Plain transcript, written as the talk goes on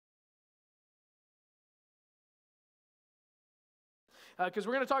because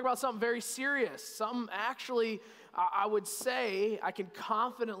we're going to talk about something very serious, something actually I would say, I can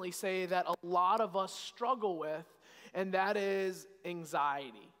confidently say that a lot of us struggle with, and that is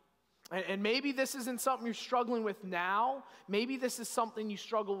anxiety. And maybe this isn't something you're struggling with now. Maybe this is something you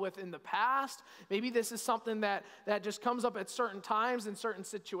struggled with in the past. Maybe this is something that just comes up at certain times in certain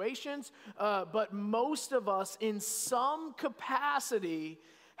situations. But most of us, in some capacity,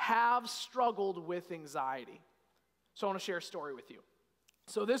 have struggled with anxiety. So I want to share a story with you.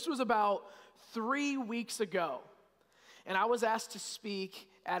 So this was about 3 weeks ago. And I was asked to speak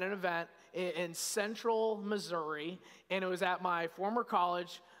at an event in central Missouri. And it was at my former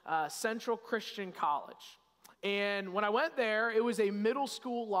college, Central Christian College. And when I went there, it was a middle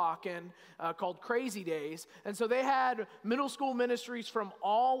school lock-in called Crazy Days. And so they had middle school ministries from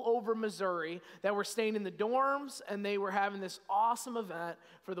all over Missouri that were staying in the dorms, and they were having this awesome event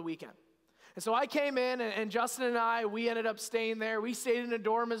for the weekend. And so I came in, and Justin and I, we ended up staying there. We stayed in a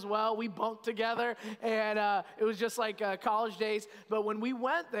dorm as well. We bunked together, and it was just like college days. But when we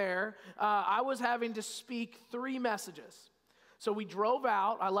went there, I was having to speak 3 messages. So we drove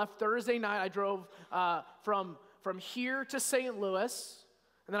out. I left Thursday night. I drove from here to St. Louis,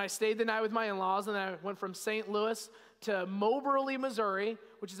 and then I stayed the night with my in-laws, and then I went from St. Louis to Moberly, Missouri,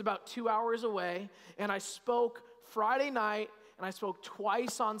 which is about 2 hours away, and I spoke Friday night, and I spoke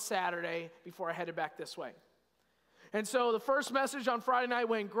twice on Saturday before I headed back this way. And so the first message on Friday night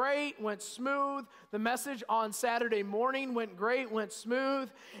went great, went smooth. The message on Saturday morning went great, went smooth.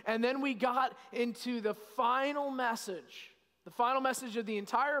 And then we got into the final message of the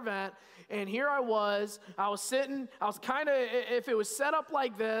entire event. And here I was sitting, I was kind of, if it was set up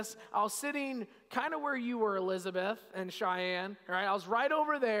like this, I was sitting kind of where you were, Elizabeth and Cheyenne, right? I was right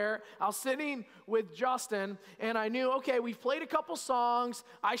over there. I was sitting with Justin, and I knew, okay, we've played a couple songs.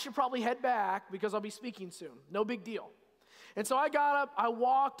 I should probably head back because I'll be speaking soon. No big deal. And so I got up, I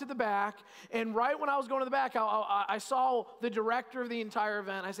walked to the back, and right when I was going to the back, I saw the director of the entire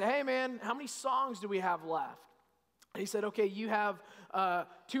event. I said, hey, man, how many songs do we have left? And he said, okay, you have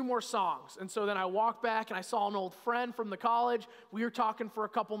 2 more songs. And so then I walked back, and I saw an old friend from the college. We were talking for a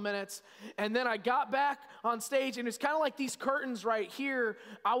couple minutes. And then I got back on stage, and it's kind of like these curtains right here.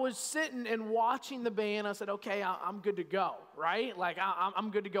 I was sitting and watching the band. I said, okay, I'm good to go, right? Like,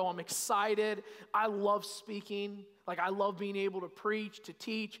 I'm good to go. I'm excited. I love speaking. Like, I love being able to preach, to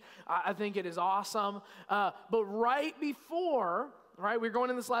teach. I think it is awesome. But right before, right, we were going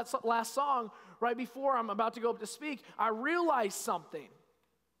in this last song, right before I'm about to go up to speak, I realized something.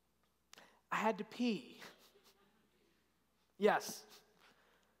 I had to pee. Yes.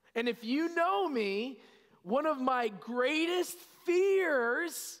 And if you know me, one of my greatest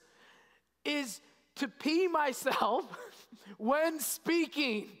fears is to pee myself when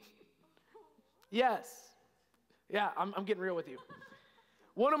speaking. Yes. Yeah, I'm getting real with you.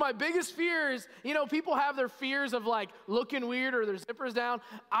 One of my biggest fears, people have their fears of like looking weird or their zippers down.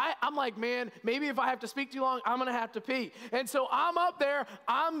 I'm like, man, maybe if I have to speak too long, I'm gonna have to pee. And so I'm up there,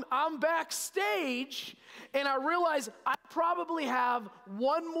 I'm backstage, and I realize I probably have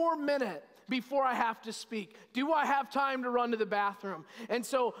 1 more minute before I have to speak. Do I have time to run to the bathroom? And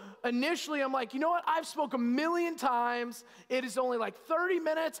so initially I'm like, you know what? I've spoke 1,000,000 times. It is only like 30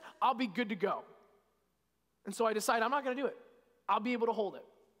 minutes. I'll be good to go. And so I decide I'm not gonna do it. I'll be able to hold it.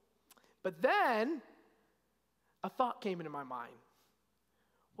 But then a thought came into my mind.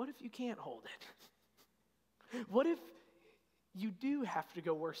 What if you can't hold it? What if you do have to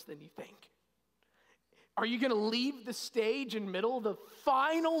go worse than you think? Are you going to leave the stage in the middle of the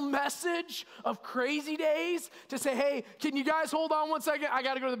final message of Crazy Days to say, hey, can you guys hold on 1 second? I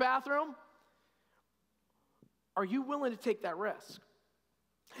got to go to the bathroom. Are you willing to take that risk?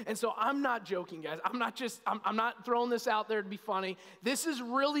 And so I'm not joking, guys. I'm not throwing this out there to be funny. This is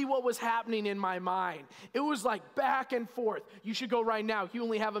really what was happening in my mind. It was like back and forth. You should go right now. You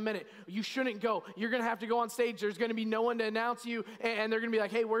only have a minute. You shouldn't go. You're going to have to go on stage. There's going to be no one to announce you, and they're going to be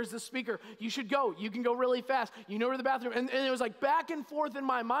like, hey, where's the speaker? You should go. You can go really fast. You know where the bathroom. And it was like back and forth in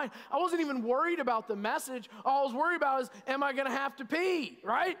my mind. I wasn't even worried about the message. All I was worried about is, am I going to have to pee,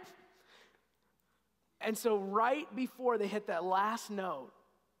 right? And so right before they hit that last note,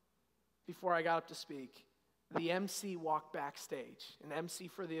 before I got up to speak, the MC walked backstage, an MC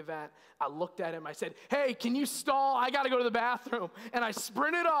for the event. I looked at him. I said, hey, can you stall? I got to go to the bathroom. And I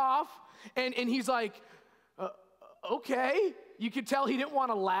sprinted off, and he's like, okay. You could tell he didn't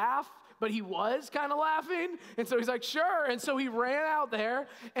want to laugh, but he was kind of laughing. And so he's like, sure. And so he ran out there,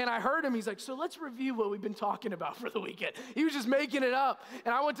 and I heard him. He's like, so let's review what we've been talking about for the weekend. He was just making it up.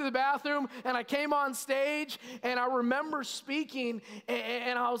 And I went to the bathroom, and I came on stage, and I remember speaking,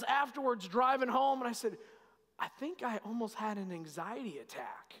 and I was afterwards driving home, and I said, I think I almost had an anxiety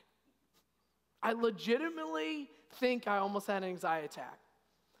attack. I legitimately think I almost had an anxiety attack.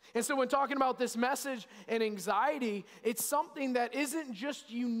 And so when talking about this message and anxiety, it's something that isn't just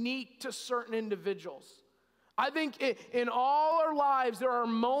unique to certain individuals. I think in all our lives, there are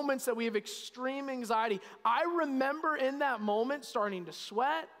moments that we have extreme anxiety. I remember in that moment starting to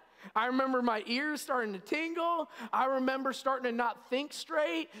sweat. I remember my ears starting to tingle. I remember starting to not think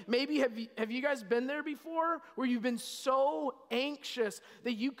straight. Maybe have you guys been there before where you've been so anxious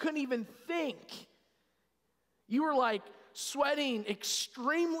that you couldn't even think? You were like sweating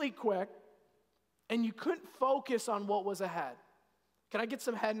extremely quick and you couldn't focus on what was ahead. Can I get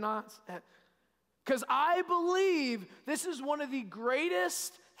some head nods? Because I believe this is one of the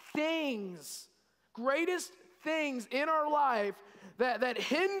greatest things in our life that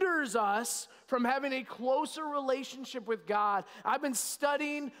hinders us from having a closer relationship with God. I've been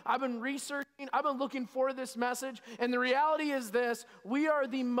studying, I've been researching, I've been looking for this message, and the reality is this: we are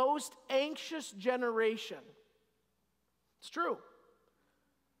the most anxious generation. It's true.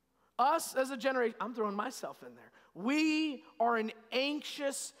 Us as a generation, I'm throwing myself in there. We are an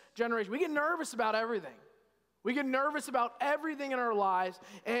anxious generation. We get nervous about everything. We get nervous about everything in our lives,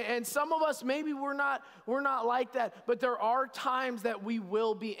 and some of us, maybe we're not like that, but there are times that we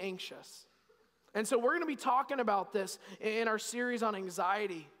will be anxious. And so we're going to be talking about this in our series on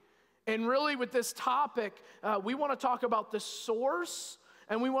anxiety. And really with this topic, we want to talk about the source,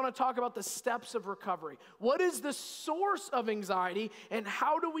 and we want to talk about the steps of recovery. What is the source of anxiety, and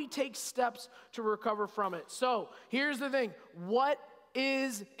how do we take steps to recover from it? So here's the thing. What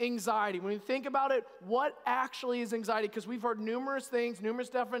is anxiety? When you think about it, what actually is anxiety? Because we've heard numerous things, numerous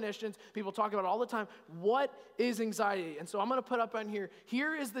definitions. People talk about it all the time. What is anxiety? And so I'm going to put up on here.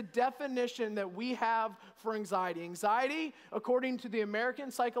 Here is the definition that we have for anxiety. Anxiety, according to the American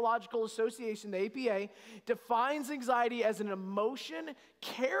Psychological Association, the APA, defines anxiety as an emotion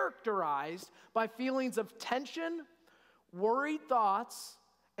characterized by feelings of tension, worried thoughts,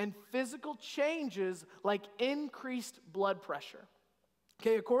 and physical changes like increased blood pressure.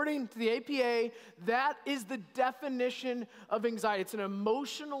 Okay, according to the APA, that is the definition of anxiety. It's an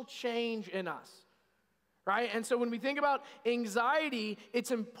emotional change in us, right? And so when we think about anxiety, it's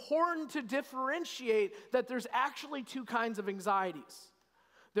important to differentiate that there's actually two kinds of anxieties.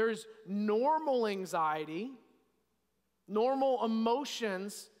 There's normal anxiety, normal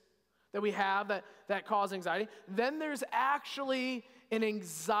emotions that we have that cause anxiety. Then there's actually an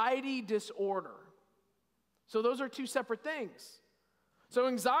anxiety disorder. So those are two separate things. So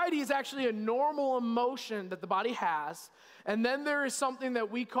anxiety is actually a normal emotion that the body has, and then there is something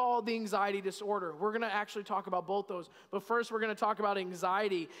that we call the anxiety disorder. We're going to actually talk about both those, but first we're going to talk about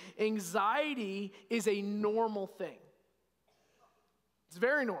anxiety. Anxiety is a normal thing. It's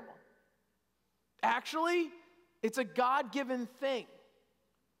very normal. Actually, it's a God-given thing.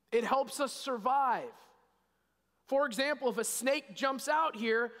 It helps us survive. For example, if a snake jumps out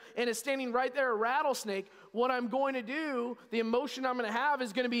here and is standing right there, a rattlesnake, what I'm going to do, the emotion I'm going to have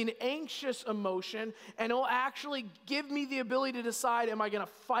is going to be an anxious emotion, and it'll actually give me the ability to decide, am I going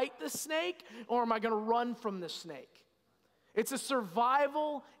to fight the snake or am I going to run from the snake? It's a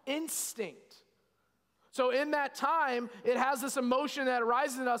survival instinct. So in that time, it has this emotion that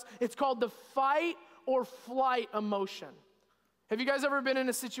arises in us. It's called the fight or flight emotion. Have you guys ever been in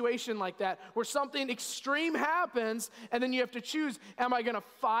a situation like that where something extreme happens and then you have to choose, am I going to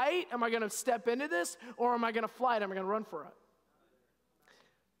fight? Am I going to step into this? Or am I going to flight? Am I going to run for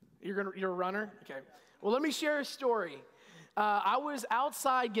it? You're a runner? Okay. Well, let me share a story. I was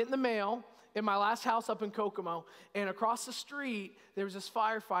outside getting the mail in my last house up in Kokomo, and across the street, there was this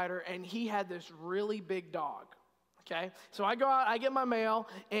firefighter, and he had this really big dog. Okay? So I go out, I get my mail,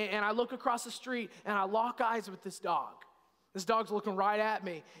 and I look across the street, and I lock eyes with this dog. This dog's looking right at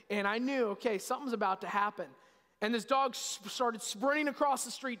me, and I knew, okay, something's about to happen. And this dog started sprinting across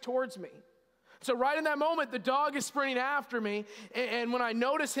the street towards me. So right in that moment, the dog is sprinting after me, and when I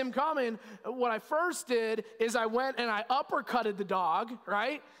noticed him coming, what I first did is I went and I uppercutted the dog,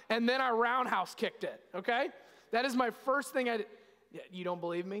 right? And then I roundhouse kicked it, okay? That is my first thing I did. Yeah, you don't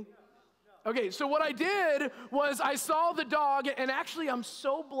believe me? Okay, so what I did was I saw the dog, and actually I'm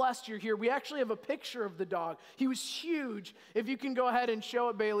so blessed you're here. We actually have a picture of the dog. He was huge. If you can go ahead and show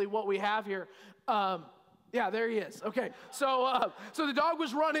it, Bailey, what we have here. Yeah, there he is. Okay, so the dog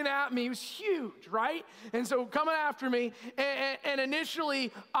was running at me. He was huge, right? And so coming after me, and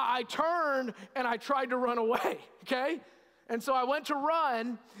initially I turned and I tried to run away, okay? And so I went to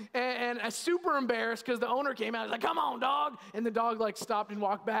run, and I was super embarrassed because the owner came out. He's like, come on, dog. And the dog like stopped and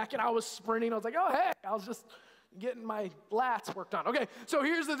walked back, and I was sprinting. I was like, oh, hey. I was just getting my lats worked on. Okay, so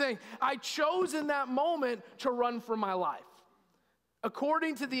here's the thing. I chose in that moment to run for my life.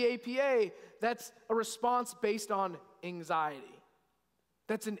 According to the APA, that's a response based on anxiety.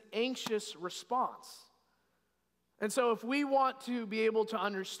 That's an anxious response. And so if we want to be able to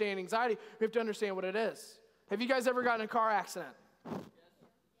understand anxiety, we have to understand what it is. Have you guys ever gotten in a car accident?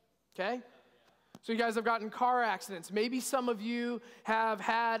 Okay? So you guys have gotten in car accidents. Maybe some of you have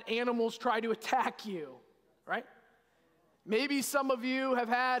had animals try to attack you, right? Maybe some of you have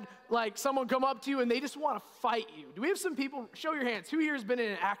had like someone come up to you and they just want to fight you. Do we have some people, show your hands, who here has been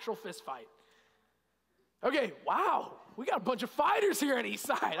in an actual fist fight? Okay, wow, we got a bunch of fighters here at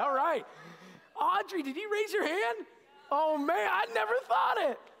Eastside, all right. Audrey, did you raise your hand? Oh man, I never thought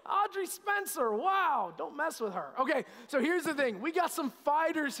it. Audrey Spencer, wow, don't mess with her. Okay, so here's the thing. We got some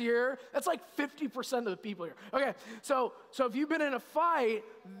fighters here. That's like 50% of the people here. Okay, so if you've been in a fight,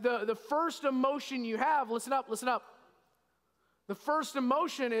 the first emotion you have, listen up. The first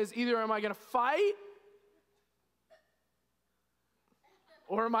emotion is either am I going to fight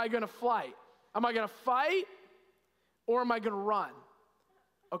or am I going to flight? Am I going to fight or am I going to run?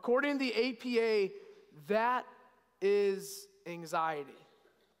 According to the APA, that is anxiety.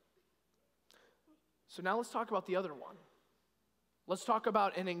 So now let's talk about the other one. Let's talk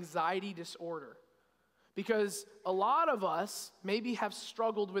about an anxiety disorder. Because a lot of us maybe have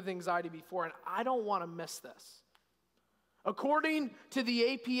struggled with anxiety before, and I don't want to miss this. According to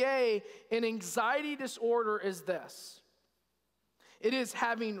the APA, an anxiety disorder is this. It is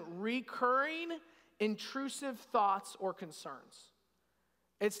having recurring, intrusive thoughts or concerns.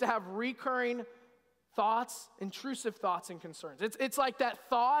 It's to have recurring thoughts, intrusive thoughts and concerns. It's like that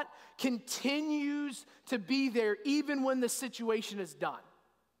thought continues to be there even when the situation is done.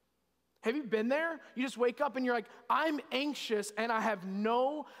 Have you been there? You just wake up and you're like, I'm anxious and I have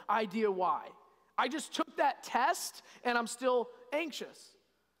no idea why. I just took that test and I'm still anxious.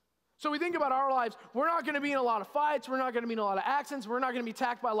 So we think about our lives, we're not going to be in a lot of fights, we're not going to be in a lot of accidents, we're not going to be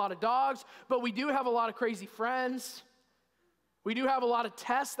attacked by a lot of dogs, but we do have a lot of crazy friends. We do have a lot of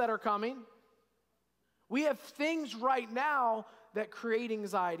tests that are coming. We have things right now that create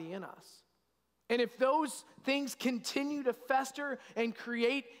anxiety in us. And if those things continue to fester and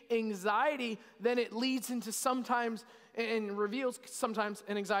create anxiety, then it leads into sometimes and reveals sometimes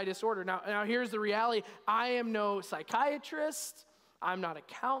an anxiety disorder. Now here's the reality. I am no psychiatrist. I'm not a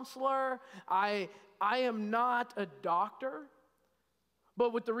counselor. I am not a doctor.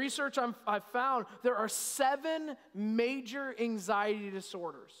 But with the research I've found, there are 7 major anxiety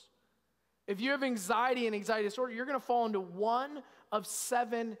disorders. If you have anxiety and anxiety disorder, you're going to fall into one of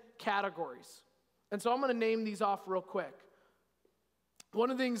 7 categories. And so I'm going to name these off real quick. One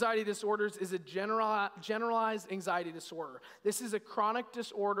of the anxiety disorders is a generalized anxiety disorder. This is a chronic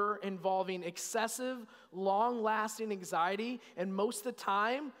disorder involving excessive, long-lasting anxiety, and most of the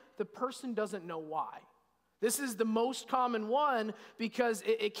time, the person doesn't know why. This is the most common one because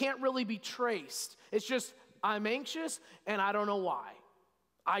it can't really be traced. It's just, I'm anxious and I don't know why.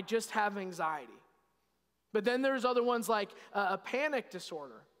 I just have anxiety. But then there's other ones like a panic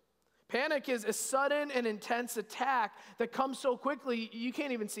disorder. Panic is a sudden and intense attack that comes so quickly you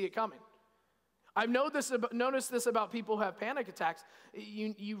can't even see it coming. I've noticed this about people who have panic attacks.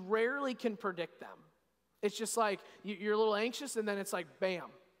 You rarely can predict them. It's just like you're a little anxious and then it's like bam,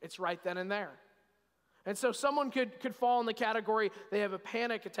 it's right then and there. And so someone could fall in the category they have a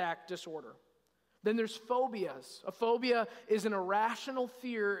panic attack disorder. Then there's phobias. A phobia is an irrational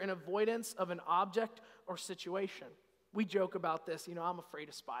fear and avoidance of an object or situation. We joke about this, I'm afraid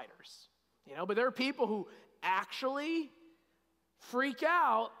of spiders, but there are people who actually freak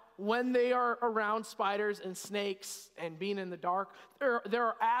out when they are around spiders and snakes and being in the dark. There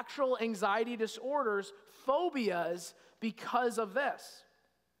are actual anxiety disorders, phobias, because of this.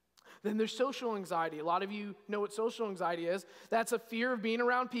 Then there's social anxiety. A lot of you know what social anxiety is. That's a fear of being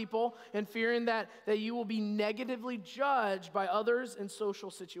around people and fearing that you will be negatively judged by others in social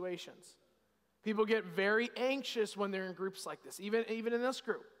situations. People get very anxious when they're in groups like this, even in this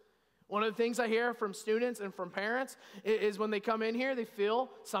group. One of the things I hear from students and from parents is when they come in here, they feel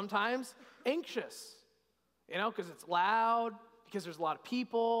sometimes anxious, because it's loud, because there's a lot of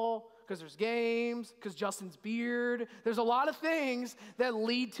people, because there's games, because Justin's beard. There's a lot of things that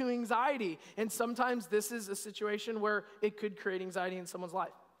lead to anxiety, and sometimes this is a situation where it could create anxiety in someone's life.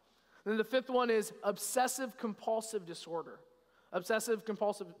 And then the 5th one is obsessive compulsive disorder. Obsessive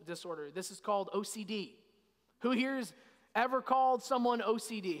compulsive disorder. This is called OCD. Who here has ever called someone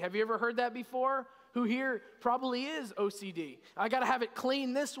OCD? Have you ever heard that before? who here probably is OCD? I got to have it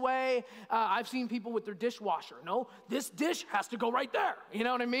clean this way. I've seen people with their dishwasher. No, this dish has to go right there. You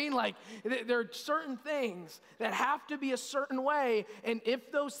know what I mean? Like, there are certain things that have to be a certain way, and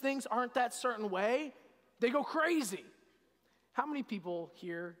if those things aren't that certain way, they go crazy. How many people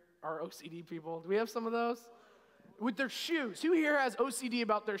here are OCD people? Do we have some of those? With their shoes. Who here has OCD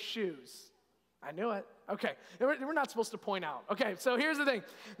about their shoes? I knew it. Okay, we're not supposed to point out. Okay, so here's the thing.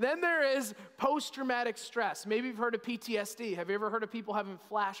 Then there is post-traumatic stress. Maybe you've heard of PTSD. Have you ever heard of people having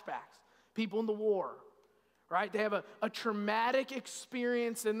flashbacks? People in the war, right? They have a traumatic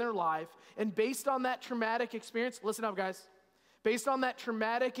experience in their life, and based on that traumatic experience, listen up, guys. Based on that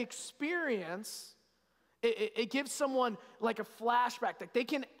traumatic experience, it gives someone like a flashback that they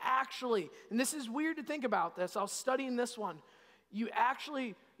can actually, and this is weird to think about this. I was studying this one.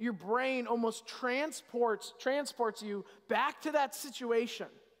 Your brain almost transports you back to that situation.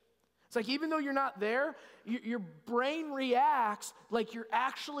 It's like even though you're not there, your brain reacts like you're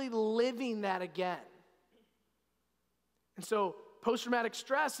actually living that again. And so post-traumatic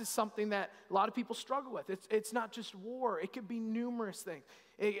stress is something that a lot of people struggle with. It's not just war. It could be numerous things.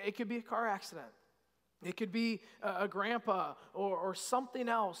 It could be a car accident. It could be a grandpa or something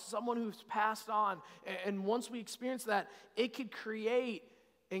else, someone who's passed on. And once we experience that, it could create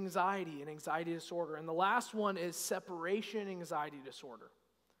anxiety and anxiety disorder. And the last one is separation anxiety disorder.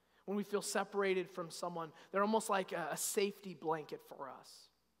 When we feel separated from someone, they're almost like a safety blanket for us.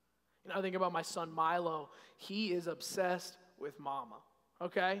 You know, I think about my son Milo. He is obsessed with mama,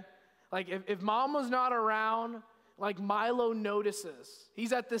 okay? Like if mama's not around, like Milo notices.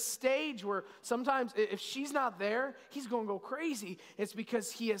 He's at this stage where sometimes if she's not there, he's going to go crazy. It's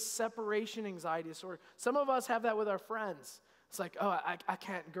because he has separation anxiety disorder. Some of us have that with our friends. It's like, oh, I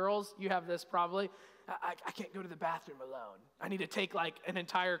can't, girls, you have this probably. I can't go to the bathroom alone. I need to take like an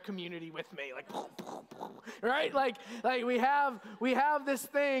entire community with me, like, right? Like we have this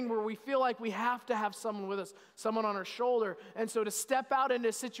thing where we feel like we have to have someone with us, someone on our shoulder. And so to step out into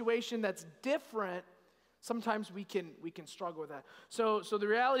a situation that's different, sometimes we can struggle with that. So the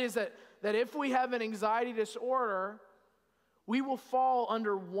reality is that if we have an anxiety disorder, we will fall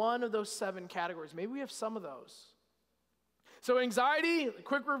under one of those 7 categories. Maybe we have some of those. So anxiety,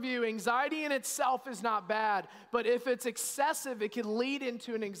 quick review, anxiety in itself is not bad, but if it's excessive, it can lead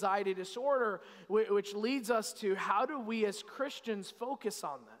into an anxiety disorder, which leads us to how do we as Christians focus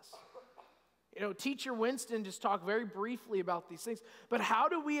on this? You know, Teacher Winston just talked very briefly about these things, but how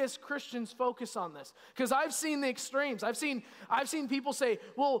do we as Christians focus on this? Because I've seen the extremes. I've seen people say,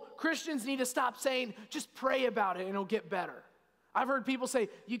 well, Christians need to stop saying, just pray about it and it'll get better. I've heard people say,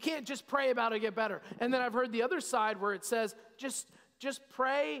 you can't just pray about it and get better. And then I've heard the other side where it says, just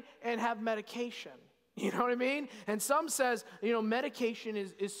pray and have medication. You know what I mean? And some says, you know, medication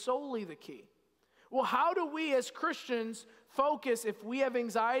is solely the key. Well, how do we as Christians focus if we have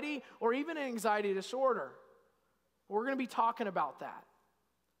anxiety or even an anxiety disorder? We're going to be talking about that.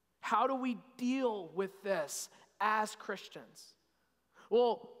 How do we deal with this as Christians?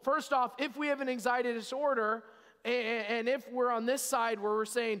 Well, first off, if we have an anxiety disorder, and if we're on this side where we're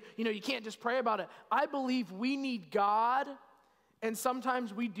saying, you know, you can't just pray about it, I believe we need God, and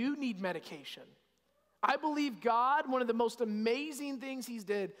sometimes we do need medication. I believe God, one of the most amazing things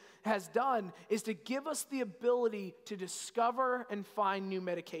has done is to give us the ability to discover and find new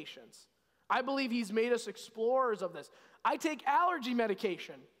medications. I believe he's made us explorers of this. I take allergy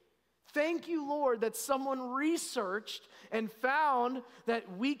medication. Thank you, Lord, that someone researched and found that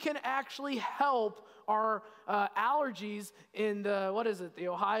we can actually help our allergies in the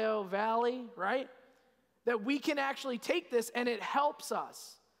Ohio Valley, right? That we can actually take this and it helps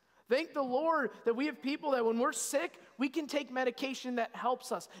us. Thank the Lord that we have people that when we're sick, we can take medication that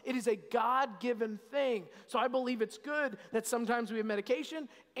helps us. It is a God-given thing. So I believe it's good that sometimes we have medication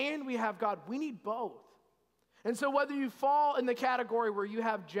and we have God. We need both. And so whether you fall in the category where you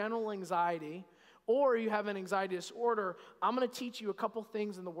have general anxiety or you have an anxiety disorder, I'm going to teach you a couple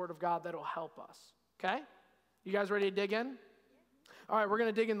things in the Word of God that will help us. Okay? You guys ready to dig in? All right, we're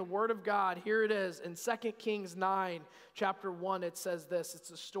going to dig in the Word of God. Here it is in 2 Kings 9, chapter 1, it says this. It's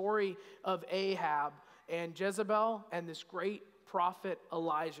a story of Ahab and Jezebel and this great prophet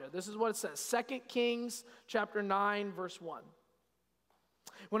Elijah. This is what it says, 2 Kings chapter 9, verse 1.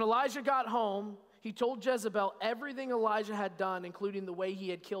 When Elijah got home, he told Jezebel everything Elijah had done, including the way he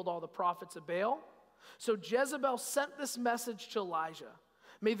had killed all the prophets of Baal. So Jezebel sent this message to Elijah.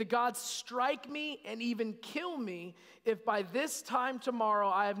 May the gods strike me and even kill me if by this time tomorrow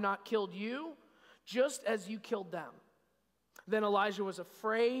I have not killed you, just as you killed them. Then Elijah was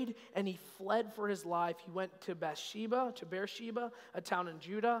afraid, and he fled for his life. He went to Beersheba, a town in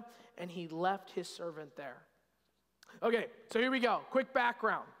Judah, and he left his servant there. Okay, so here we go. Quick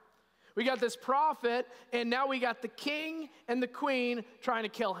background. We got this prophet, and now we got the king and the queen trying to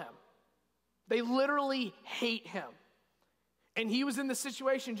kill him. They literally hate him. And he was in the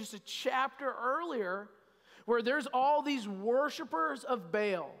situation just a chapter earlier where there's all these worshipers of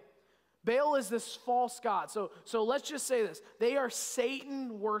Baal. Baal is this false god. So let's just say this. They are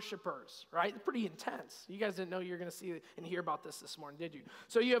Satan worshipers, right? Pretty intense. You guys didn't know you were going to see and hear about this morning, did you?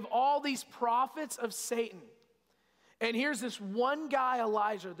 So you have all these prophets of Satan. And here's this one guy,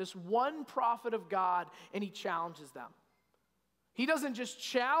 Elijah, this one prophet of God, and he challenges them. He doesn't just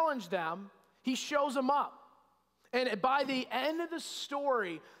challenge them, he shows them up. And by the end of the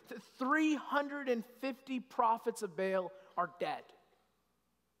story, the 350 prophets of Baal are dead.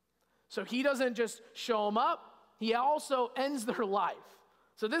 So he doesn't just show them up, he also ends their life.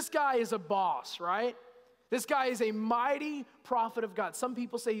 So this guy is a boss, right? This guy is a mighty prophet of God. Some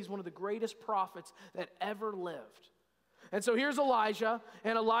people say he's one of the greatest prophets that ever lived. And so here's Elijah,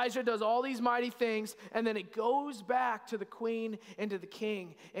 and Elijah does all these mighty things, and then it goes back to the queen and to the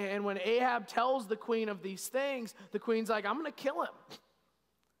king. And when Ahab tells the queen of these things, the queen's like, I'm going to kill him.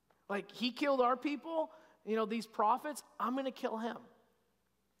 Like, he killed our people, these prophets, I'm going to kill him.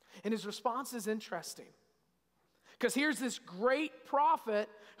 And his response is interesting. Because here's this great prophet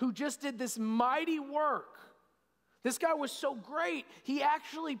who just did this mighty work. This guy was so great, he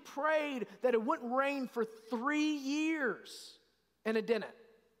actually prayed that it wouldn't rain for 3 years, and it didn't.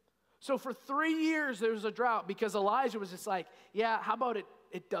 So for 3 years, there was a drought because Elijah was just like, yeah, how about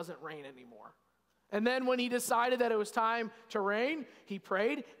it doesn't rain anymore? And then when he decided that it was time to rain, he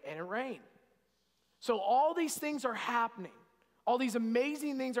prayed, and it rained. So all these things are happening. All these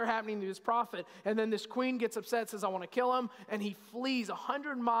amazing things are happening to this prophet, and then this queen gets upset, says, I want to kill him, and he flees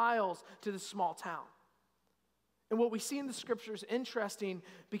 100 miles to this small town. And what we see in the scripture is interesting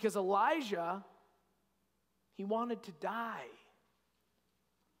because Elijah, he wanted to die.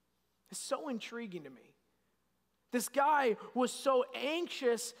 It's so intriguing to me. This guy was so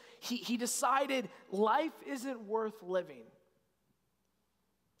anxious, he decided life isn't worth living.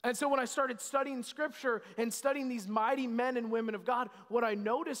 And so when I started studying scripture and studying these mighty men and women of God, what I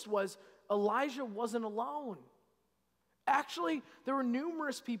noticed was Elijah wasn't alone. Actually, there were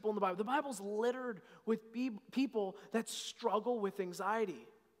numerous people in the Bible. The Bible's littered with people that struggle with anxiety.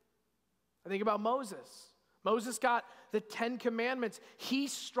 I think about Moses. Moses got the 10 Commandments. He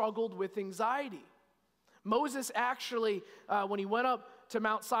struggled with anxiety. Moses actually, when he went up to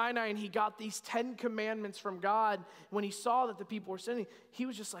Mount Sinai and he got these 10 Commandments from God, when he saw that the people were sinning, he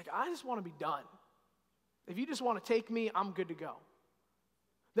was just like, I just want to be done. If you just want to take me, I'm good to go.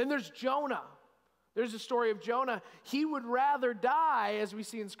 Then there's Jonah. There's a story of Jonah. He would rather die, as we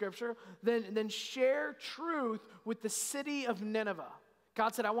see in Scripture, than share truth with the city of Nineveh.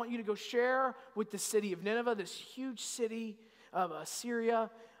 God said, I want you to go share with the city of Nineveh, this huge city of Assyria.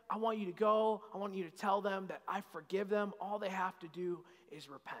 I want you to go. I want you to tell them that I forgive them. All they have to do is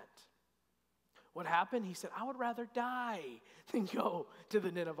repent. What happened? He said, I would rather die than go to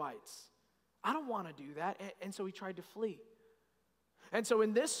the Ninevites. I don't want to do that. And so he tried to flee. And so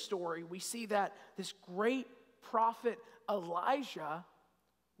in this story, we see that this great prophet Elijah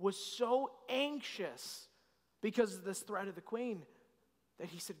was so anxious because of this threat of the queen that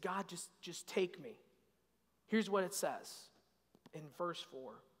he said, God, just take me. Here's what it says in verse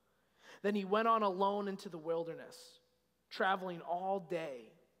 4. Then he went on alone into the wilderness, traveling all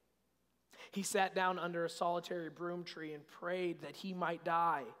day. He sat down under a solitary broom tree and prayed that he might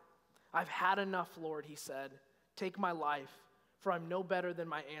die. I've had enough, Lord, he said. Take my life, for I'm no better than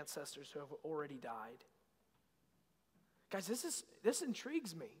my ancestors who have already died. Guys, this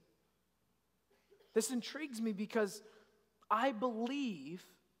intrigues me. This intrigues me because I believe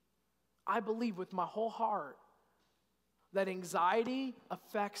with my whole heart that anxiety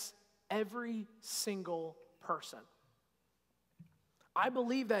affects every single person. I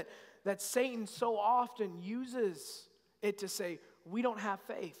believe that Satan so often uses it to say, we don't have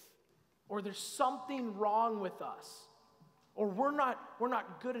faith, or there's something wrong with us, or we're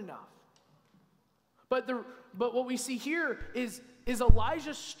not good enough. But what we see here is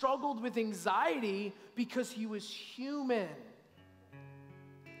Elijah struggled with anxiety because he was human.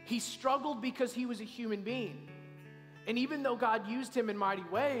 He struggled because he was a human being. And even though God used him in mighty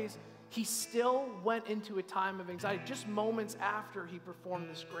ways, he still went into a time of anxiety just moments after he performed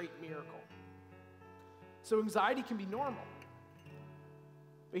this great miracle. So anxiety can be normal.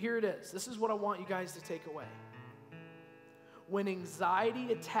 But here it is. This is what I want you guys to take away. When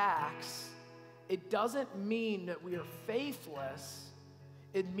anxiety attacks, it doesn't mean that we are faithless.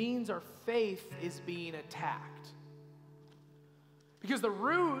 It means our faith is being attacked. Because the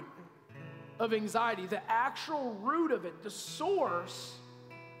root of anxiety, the actual root of it, the source,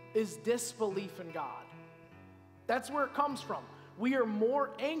 is disbelief in God. That's where it comes from. We are more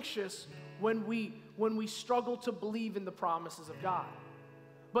anxious when we struggle to believe in the promises of God.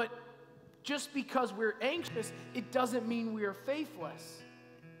 But just because we're anxious, it doesn't mean we are faithless.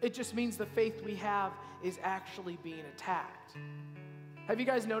 It just means the faith we have is actually being attacked. Have you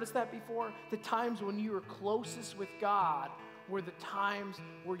guys noticed that before? The times when you were closest with God were the times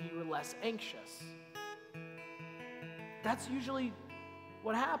where you were less anxious. That's usually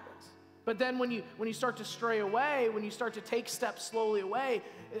what happens. But then when you start to stray away, when you start to take steps slowly away,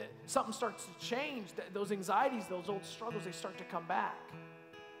 something starts to change. Those anxieties, those old struggles, they start to come back.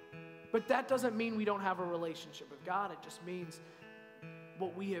 But that doesn't mean we don't have a relationship with God. It just means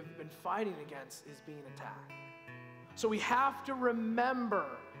what we have been fighting against is being attacked. So we have to remember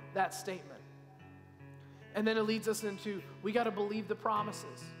that statement. And then it leads us into, we got to believe the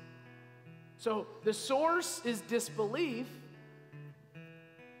promises. So the source is disbelief.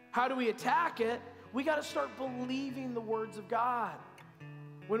 How do we attack it? We got to start believing the words of God.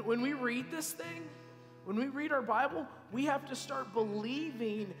 When we read this thing, when we read our Bible, we have to start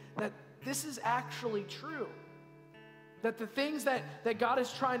believing that this is actually true. That the things that God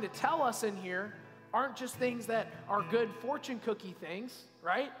is trying to tell us in here aren't just things that are good fortune cookie things,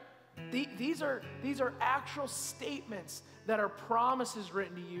 right? These are actual statements that are promises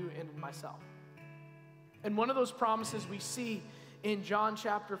written to you and myself. And one of those promises we see in John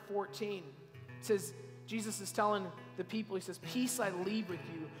chapter 14. It says, Jesus is telling the people, he says, peace I leave with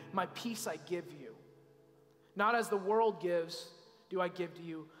you, my peace I give you. Not as the world gives, do I give to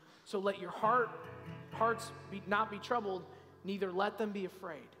you. So let your hearts not be troubled, neither let them be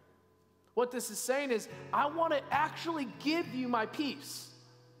afraid. What this is saying is, I want to actually give you my peace.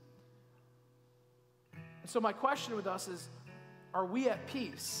 And so my question with us is, are we at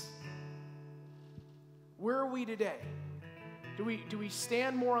peace? Where are we today? Do we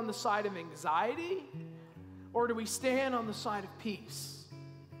stand more on the side of anxiety, or do we stand on the side of peace?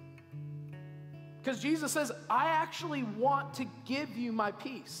 Because Jesus says, I actually want to give you my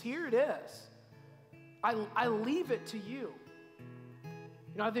peace. Here it is. I leave it to you.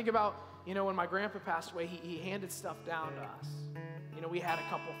 You know, I think about, when my grandpa passed away, he handed stuff down to us. We had a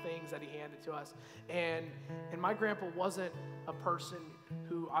couple things that he handed to us. And my grandpa wasn't a person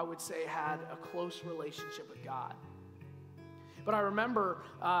who I would say had a close relationship with God. But I remember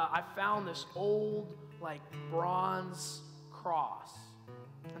I found this old, bronze cross.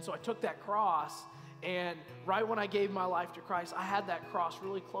 And so I took that cross, and right when I gave my life to Christ, I had that cross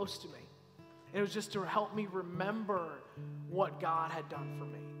really close to me. And it was just to help me remember what God had done for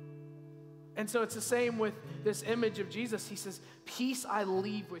me. And so it's the same with this image of Jesus. He says, peace I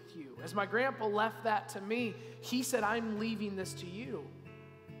leave with you. As my grandpa left that to me, he said, I'm leaving this to you.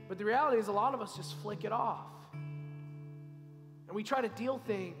 But the reality is a lot of us just flick it off. And we try to deal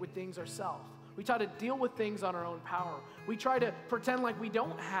with things ourselves. We try to deal with things on our own power. We try to pretend like we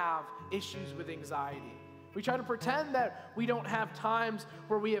don't have issues with anxiety. We try to pretend that we don't have times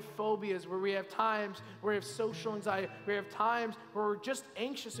where we have phobias, where we have times where we have social anxiety, where we have times where we're just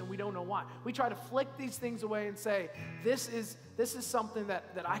anxious and we don't know why. We try to flick these things away and say, this is something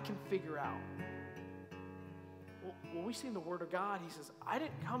that I can figure out. Well, we see in the Word of God, he says, I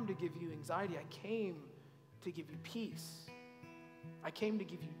didn't come to give you anxiety. I came to give you peace. I came to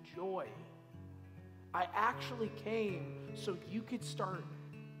give you joy. I actually came so you could start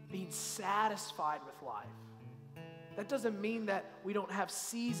being satisfied with life. That doesn't mean that we don't have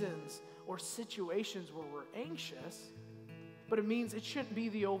seasons or situations where we're anxious, but it means it shouldn't be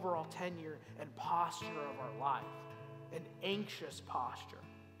the overall tenure and posture of our life, an anxious posture.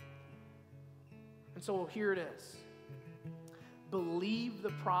 And so here it is. Believe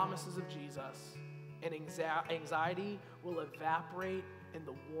the promises of Jesus, and anxiety will evaporate in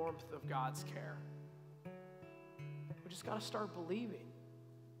the warmth of God's care. We just got to start believing.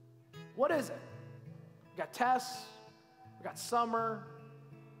 What is it? We got tests, we got summer,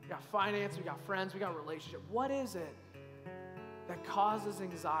 we got finance, we got friends, we got relationship. What is it that causes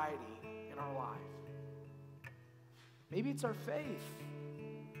anxiety in our life? Maybe it's our faith.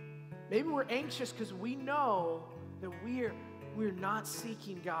 Maybe we're anxious because we know that we're not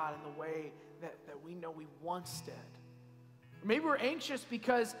seeking God in the way that we know we once did. Or maybe we're anxious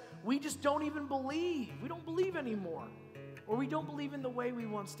because we just don't even believe. We don't believe anymore. Or we don't believe in the way we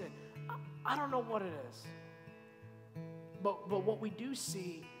once did. I don't know what it is. But what we do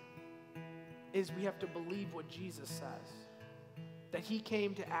see is we have to believe what Jesus says. that he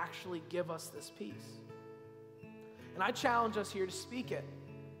came to actually give us this peace. And I challenge us here to speak it.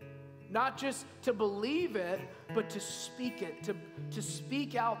 Not just to believe it, but to speak it, to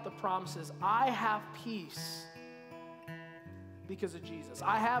speak out the promises. I have peace because of Jesus.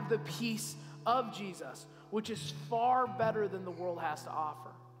 I have the peace of Jesus, which is far better than the world has to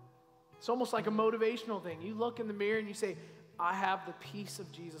offer. It's almost like a motivational thing. You look in the mirror and you say, I have the peace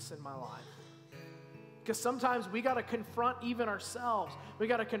of Jesus in my life. Because sometimes we got to confront even ourselves. We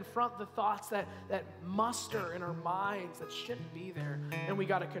got to confront the thoughts that muster in our minds that shouldn't be there. And we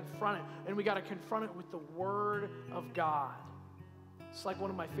got to confront it. And we got to confront it with the Word of God. It's like one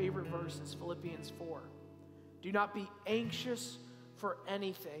of my favorite verses, Philippians 4. Do not be anxious for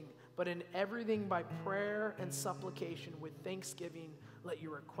anything, but in everything by prayer and supplication with thanksgiving, let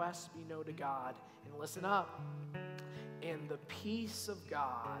your requests be known to God. And listen up. And the peace of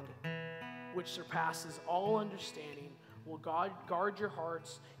God, which surpasses all understanding, will guard your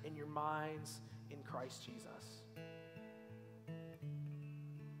hearts and your minds in Christ Jesus.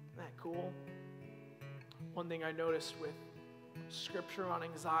 Isn't that cool? One thing I noticed with scripture on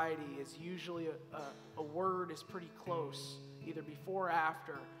anxiety is usually a word is pretty close, either before or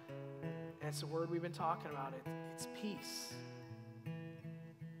after. And it's the word we've been talking about. It's peace.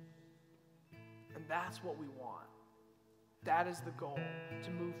 And that's what we want. That is the goal, to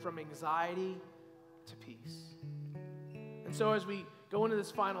move from anxiety to peace. And so as we go into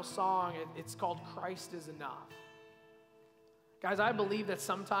this final song, it's called Christ is Enough. Guys, I believe that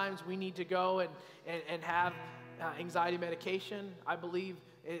sometimes we need to go and have anxiety medication. I believe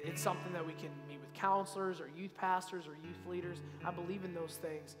it's something that we can meet with counselors or youth pastors or youth leaders. I believe in those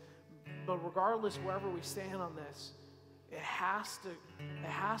things. But regardless, wherever we stand on this, it has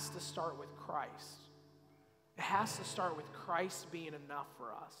to start with Christ. It has to start with Christ being enough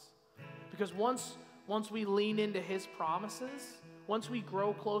for us. Because once we lean into his promises, once we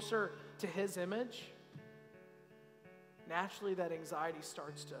grow closer to his image, naturally that anxiety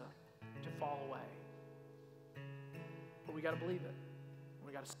starts to fall away. But we got to believe it.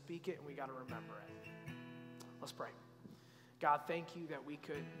 We got to speak it, and we got to remember it. Let's pray. God, thank you that we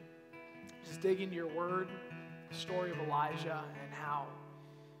could just dig into your word, the story of Elijah and how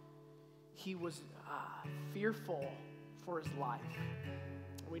he was fearful for his life.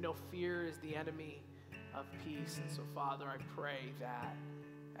 We know fear is the enemy of peace. And so, Father, I pray that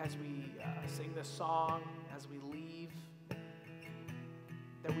as we sing this song, as we leave,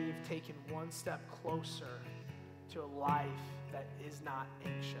 that we've taken one step closer to a life that is not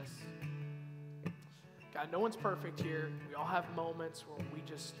anxious. God, no one's perfect here. We all have moments where we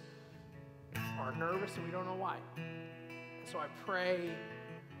just are nervous and we don't know why. And so I pray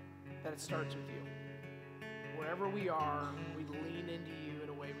that it starts with you. Wherever we are, we lean into you in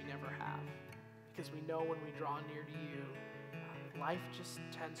a way we never have. Because we know when we draw near to you, life just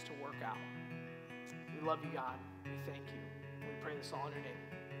tends to work out. We love you, God. We thank you. We pray this all in your name.